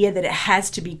idea that it has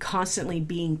to be constantly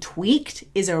being tweaked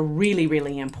is a really,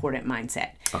 really important mindset.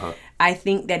 I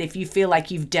think that if you feel like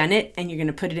you've done it and you're going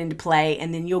to put it into play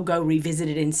and then you'll go revisit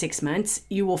it in 6 months,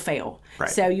 you will fail.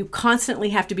 Right. So you constantly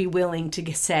have to be willing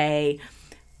to say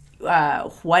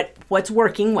what's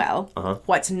working well,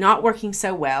 what's not working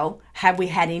so well. Have we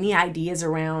had any ideas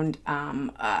around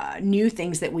new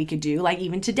things that we could do? Like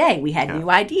even today, we had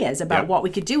new ideas about what we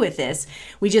could do with this.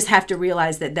 We just have to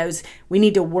realize that we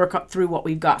need to work through what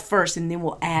we've got first, and then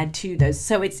we'll add to those.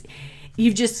 So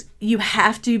you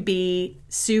have to be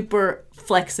super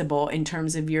flexible in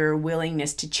terms of your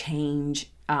willingness to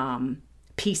change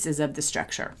pieces of the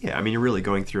structure. Yeah, I mean, you're really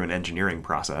going through an engineering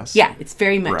process. Yeah, it's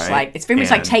very much like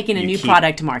taking a new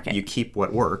product to market. You keep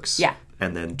what works. Yeah.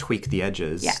 And then tweak the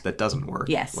edges that doesn't work.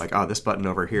 Yes. Like, oh, this button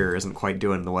over here isn't quite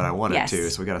doing what I want it to,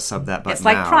 so we got to sub that button. It's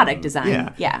like out. product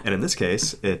design. Yeah. And in this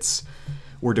case,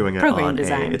 we're doing it program on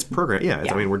design. It's program. Yeah.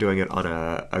 I mean, we're doing it on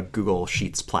a Google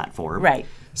Sheets platform. Right.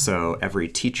 So every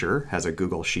teacher has a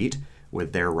Google Sheet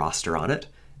with their roster on it,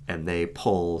 and they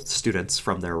pull students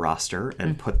from their roster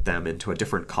and put them into a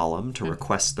different column to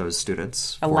request those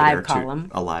students a live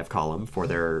column for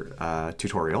their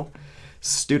tutorial.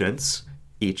 Students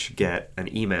each get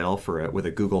an email with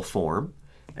a Google form,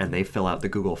 and they fill out the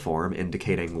Google form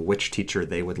indicating which teacher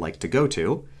they would like to go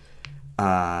to.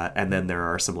 And then there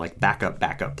are some like backup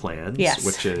plans,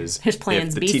 which is there's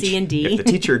plans B, C, and D. If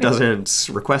the teacher doesn't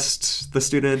request the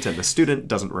student and the student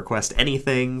doesn't request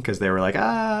anything because they were like,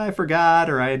 I forgot,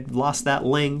 or I lost that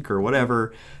link or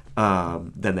whatever,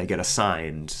 then they get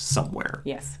assigned somewhere.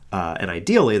 Yes. And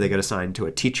ideally, they get assigned to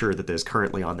a teacher that is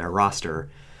currently on their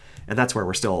roster. And that's where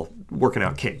we're still working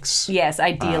out kinks. Yes,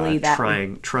 ideally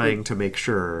trying to make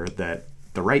sure that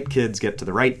the right kids get to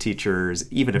the right teachers,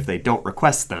 even if they don't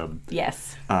request them.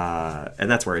 Yes.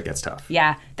 And that's where it gets tough.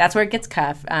 Yeah, that's where it gets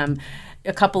tough.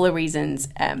 A couple of reasons.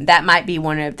 That might be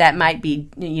tutorial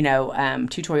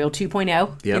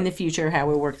 2.0 in the future, how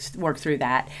we work through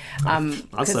that.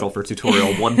 I'll settle for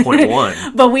tutorial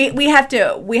 1.1. But we have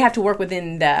to work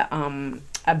within the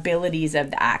abilities of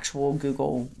the actual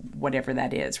Google, whatever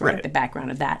that is, right? The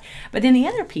background of that. But then the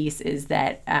other piece is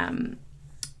that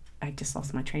I just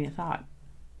lost my train of thought.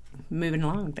 Moving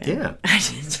along, Ben. Yeah. I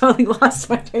just totally lost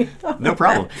my train of thought. No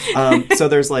problem. So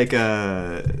there's there's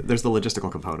the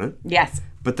logistical component. Yes.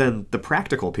 But then the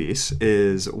practical piece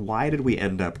is, why did we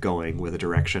end up going with a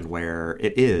direction where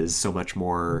it is so much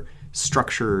more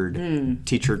structured,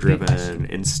 teacher-driven,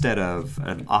 instead of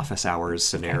an office hours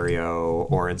scenario,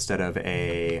 or instead of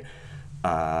a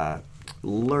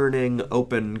learning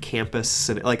open campus,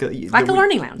 like a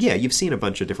learning lounge. Yeah, you've seen a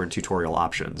bunch of different tutorial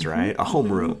options, right? A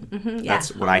homeroom.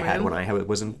 That's what I had when I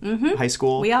was in high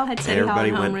school. We all had study hall and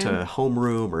everybody went to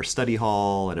homeroom or study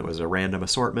hall, and it was a random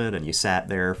assortment, and you sat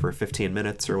there for 15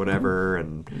 minutes or whatever,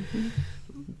 and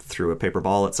threw a paper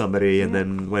ball at somebody, and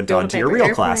then went on to your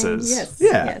real classes.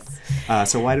 Yes.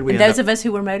 So why did we? And those of us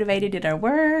who were motivated did our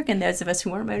work, and those of us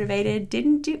who weren't motivated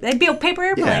didn't do. They built paper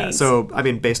airplanes. Yeah. So I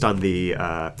mean, based on the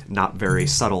not very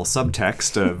subtle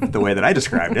subtext of the way that I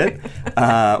described it,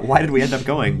 why did we end up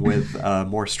going with a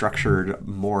more structured,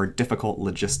 more difficult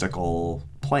logistical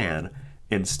plan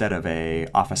instead of a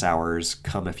office hours,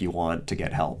 come if you want to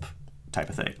get help type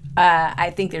of thing?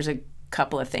 I think there's a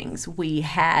couple of things. We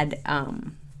ran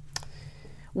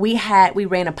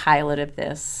a pilot of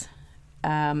this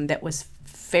that was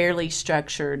fairly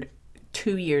structured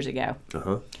 2 years ago.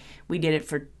 We did it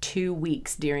for 2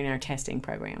 weeks during our testing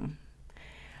program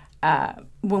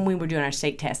when we were doing our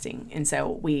state testing. And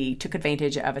so we took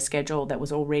advantage of a schedule that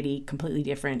was already completely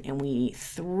different, and we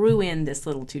threw in this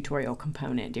little tutorial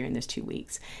component during those 2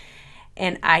 weeks.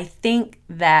 And I think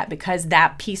that because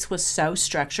that piece was so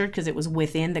structured, because it was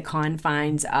within the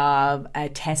confines of a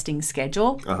testing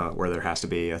schedule. Where there has to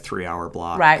be a 3-hour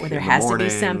block. Right, where there in the has to morning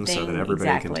be something. so that everybody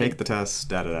Exactly. can take the test,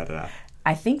 da-da-da-da-da.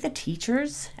 I think the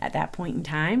teachers at that point in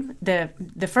time, the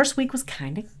first week was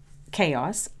kind of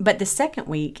chaos, but the second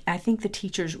week, I think the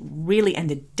teachers really,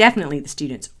 and definitely the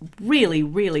students, really,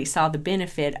 really saw the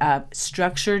benefit of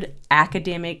structured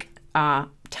academic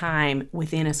time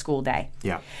within a school day.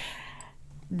 Yeah.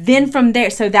 Then from there,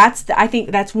 so I think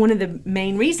that's one of the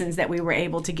main reasons that we were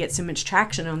able to get so much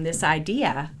traction on this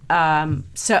idea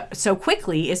so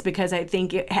quickly, is because I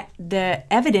think the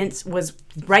evidence was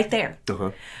right there.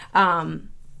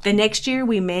 The next year,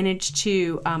 we managed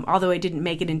to, although it didn't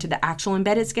make it into the actual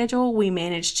embedded schedule, we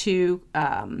managed to,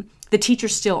 the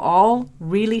teachers still all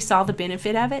really saw the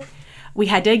benefit of it. We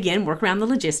had to, again, work around the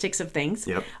logistics of things.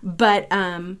 Yep. But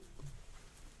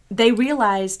they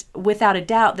realized without a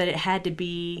doubt that it had to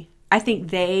be, I think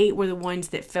they were the ones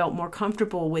that felt more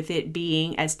comfortable with it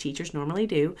being, as teachers normally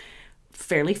do,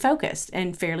 fairly focused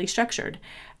and fairly structured.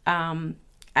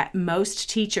 Most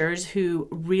teachers who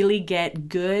really get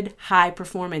good high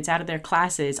performance out of their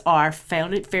classes are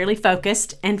fairly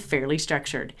focused and fairly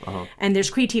structured. And there's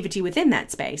creativity within that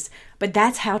space. But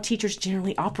that's how teachers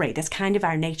generally operate. That's kind of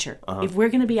our nature. If we're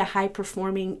going to be if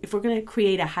we're going to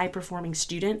create a high performing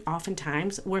student,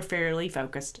 oftentimes we're fairly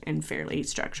focused and fairly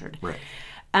structured. Right.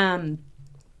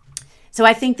 So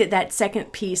I think that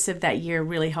second piece of that year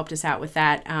really helped us out with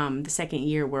that. The second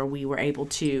year where we were able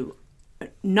to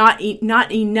not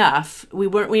enough. We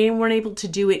weren't able to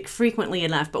do it frequently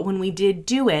enough, but when we did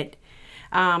do it,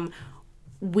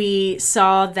 we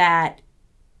saw that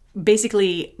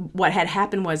basically what had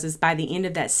happened is by the end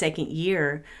of that second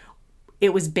year,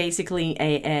 it was basically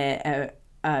a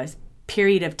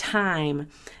period of time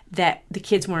that the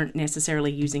kids weren't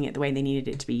necessarily using it the way they needed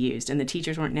it to be used, and the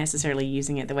teachers weren't necessarily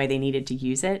using it the way they needed to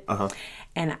use it.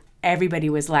 And everybody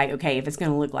was like, okay, if it's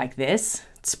going to look like this,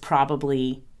 it's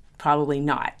probably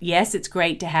not. Yes, it's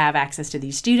great to have access to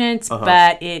these students,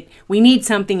 but we need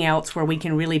something else where we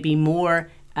can really be more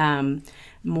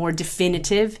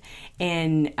definitive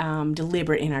and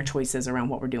deliberate in our choices around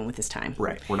what we're doing with this time.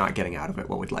 Right. We're not getting out of it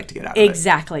what we'd like to get out of it.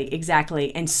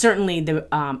 Exactly. And certainly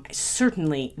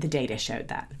the data showed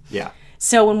that. Yeah.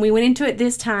 So when we went into it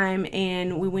this time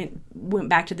and we went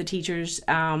back to the teachers,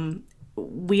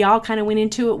 we all kind of went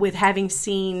into it with having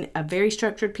seen a very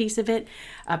structured piece of it,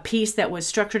 a piece that was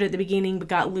structured at the beginning but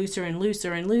got looser and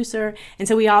looser and looser. And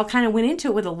so we all kind of went into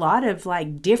it with a lot of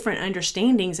like different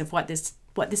understandings of what this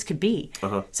could be.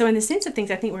 So in the sense of things,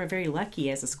 I think we're very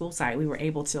lucky as a school site. We were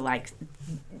able to like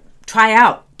try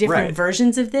out different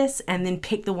versions of this and then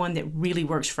pick the one that really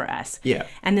works for us. Yeah.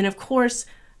 And then of course,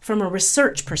 from a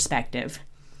research perspective,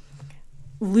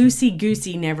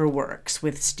 loosey-goosey never works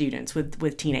with students,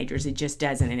 with teenagers. It just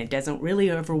doesn't, and it doesn't really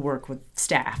ever work with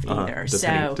staff either.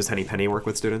 Does Henny Penny work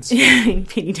with students?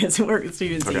 Penny doesn't work with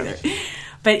students either.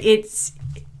 But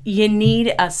you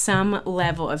need some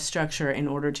level of structure in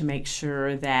order to make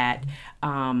sure that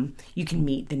you can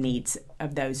meet the needs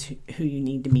of those who you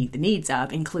need to meet the needs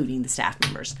of, including the staff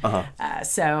members.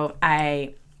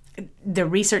 The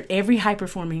research, every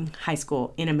high-performing high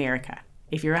school in America,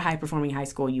 if you're a high-performing high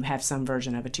school, you have some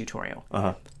version of a tutorial.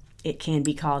 It can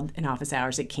be called an office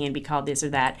hours. It can be called this or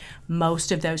that.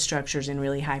 Most of those structures in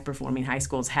really high-performing high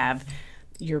schools have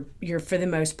your for the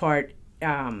most part,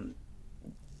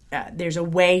 there's a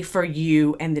way for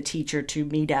you and the teacher to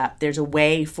meet up. There's a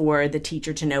way for the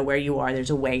teacher to know where you are. There's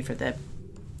a way for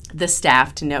the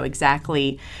staff to know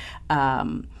exactly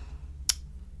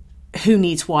who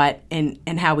needs what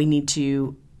and how we need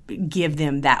to give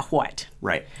them that what.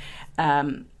 Right.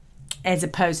 As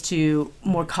opposed to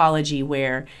more college-y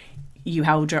where you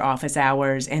hold your office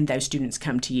hours and those students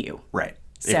come to you. Right.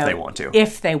 So, if they want to.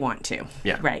 If they want to.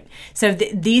 Yeah. Right. So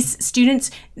these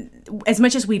students, as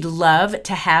much as we'd love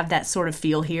to have that sort of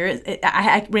feel here,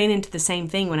 I ran into the same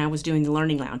thing when I was doing the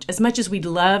Learning Lounge. As much as we'd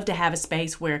love to have a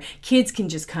space where kids can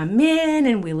just come in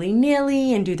and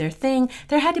willy-nilly and do their thing,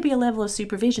 there had to be a level of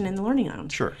supervision in the Learning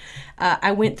Lounge. Sure.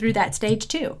 I went through that stage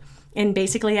too. And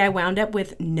basically I wound up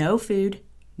with no food,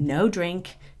 no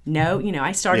drink,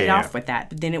 I started off with that,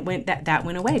 but then it went that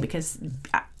went away because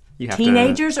you have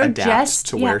teenagers to are adapt just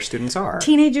to where students are.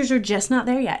 Teenagers are just not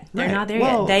there yet. They're not there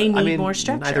yet. They need more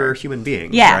structure. Neither are human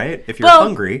beings, Yeah. right? If you're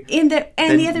hungry, then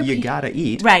you gotta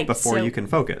eat Right, before so- you can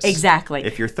focus. Exactly.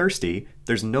 If you're thirsty,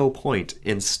 there's no point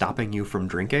in stopping you from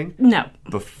drinking No.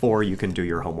 before you can do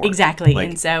your homework. Exactly. Like,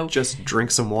 And so just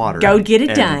drink some water. go get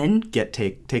it and done.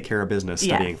 Take care of business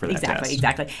studying for that test.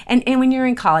 Exactly. And when you're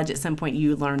in college, at some point,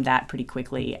 you learn that pretty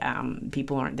quickly.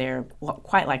 People aren't there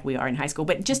quite like we are in high school,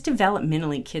 but just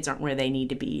developmentally, kids aren't where they need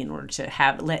to be in order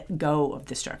to let go of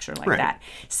the structure like that.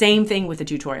 Same thing with the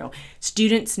tutorial.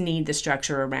 Students need the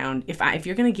structure around. If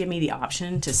you're going to give me the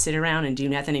option to sit around and do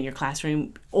nothing in your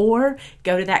classroom, or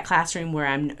go to that classroom where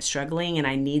I'm struggling and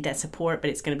I need that support, but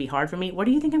it's going to be hard for me, what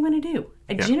do you think I'm going to do?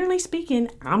 Generally speaking,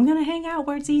 I'm going to hang out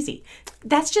where it's easy.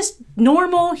 That's just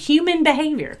normal human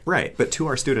behavior. Right. But to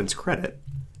our students' credit,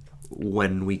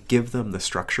 when we give them the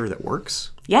structure that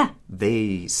works,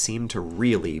 they seem to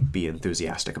really be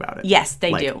enthusiastic about it. Yes,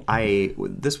 they do.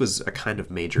 This was a kind of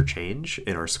major change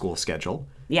in our school schedule.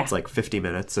 Yeah. It's like 50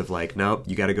 minutes of like, nope,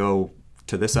 you got to go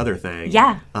to this other thing.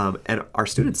 Yeah. And our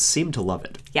students seem to love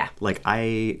it. Yeah. Like,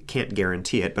 I can't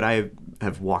guarantee it, but I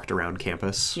have walked around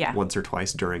campus once or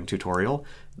twice during tutorial.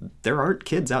 There aren't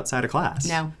kids outside of class.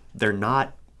 No. They're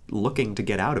not looking to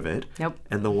get out of it. Nope.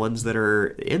 And the ones that are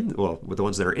in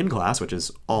class, which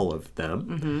is all of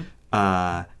them,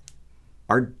 are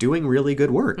doing really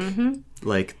good work.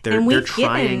 Like, they're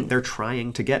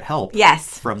trying to get help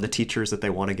from the teachers that they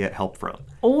want to get help from.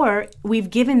 Or we've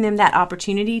given them that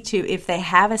opportunity to, if they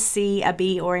have a C, a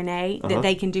B, or an A, that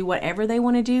they can do whatever they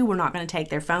want to do. We're not going to take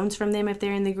their phones from them if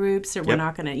they're in the groups, or we're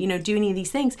not going to, do any of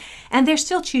these things. And they're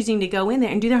still choosing to go in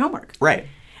there and do their homework. Right.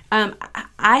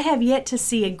 I have yet to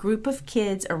see a group of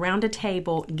kids around a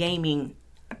table gaming,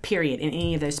 period, in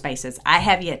any of those spaces. I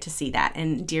have yet to see that.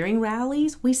 And during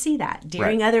rallies, we see that.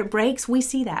 During other breaks, we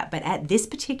see that. But at this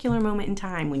particular moment in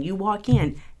time, when you walk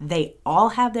in, they all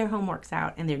have their homeworks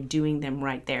out and they're doing them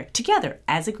right there together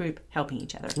as a group, helping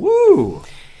each other. Woo!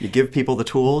 You give people the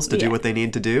tools to do what they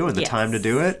need to do and the time to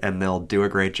do it, and they'll do a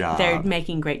great job. They're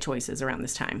making great choices around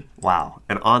this time. Wow.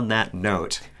 And on that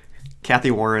note,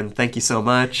 Kathy Warren, thank you so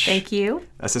much. Thank you.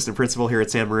 Assistant Principal here at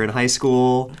San Marin High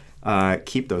School.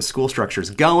 Keep those school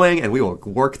structures going, and we will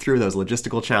work through those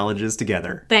logistical challenges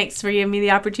together. Thanks for giving me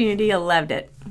the opportunity. I loved it.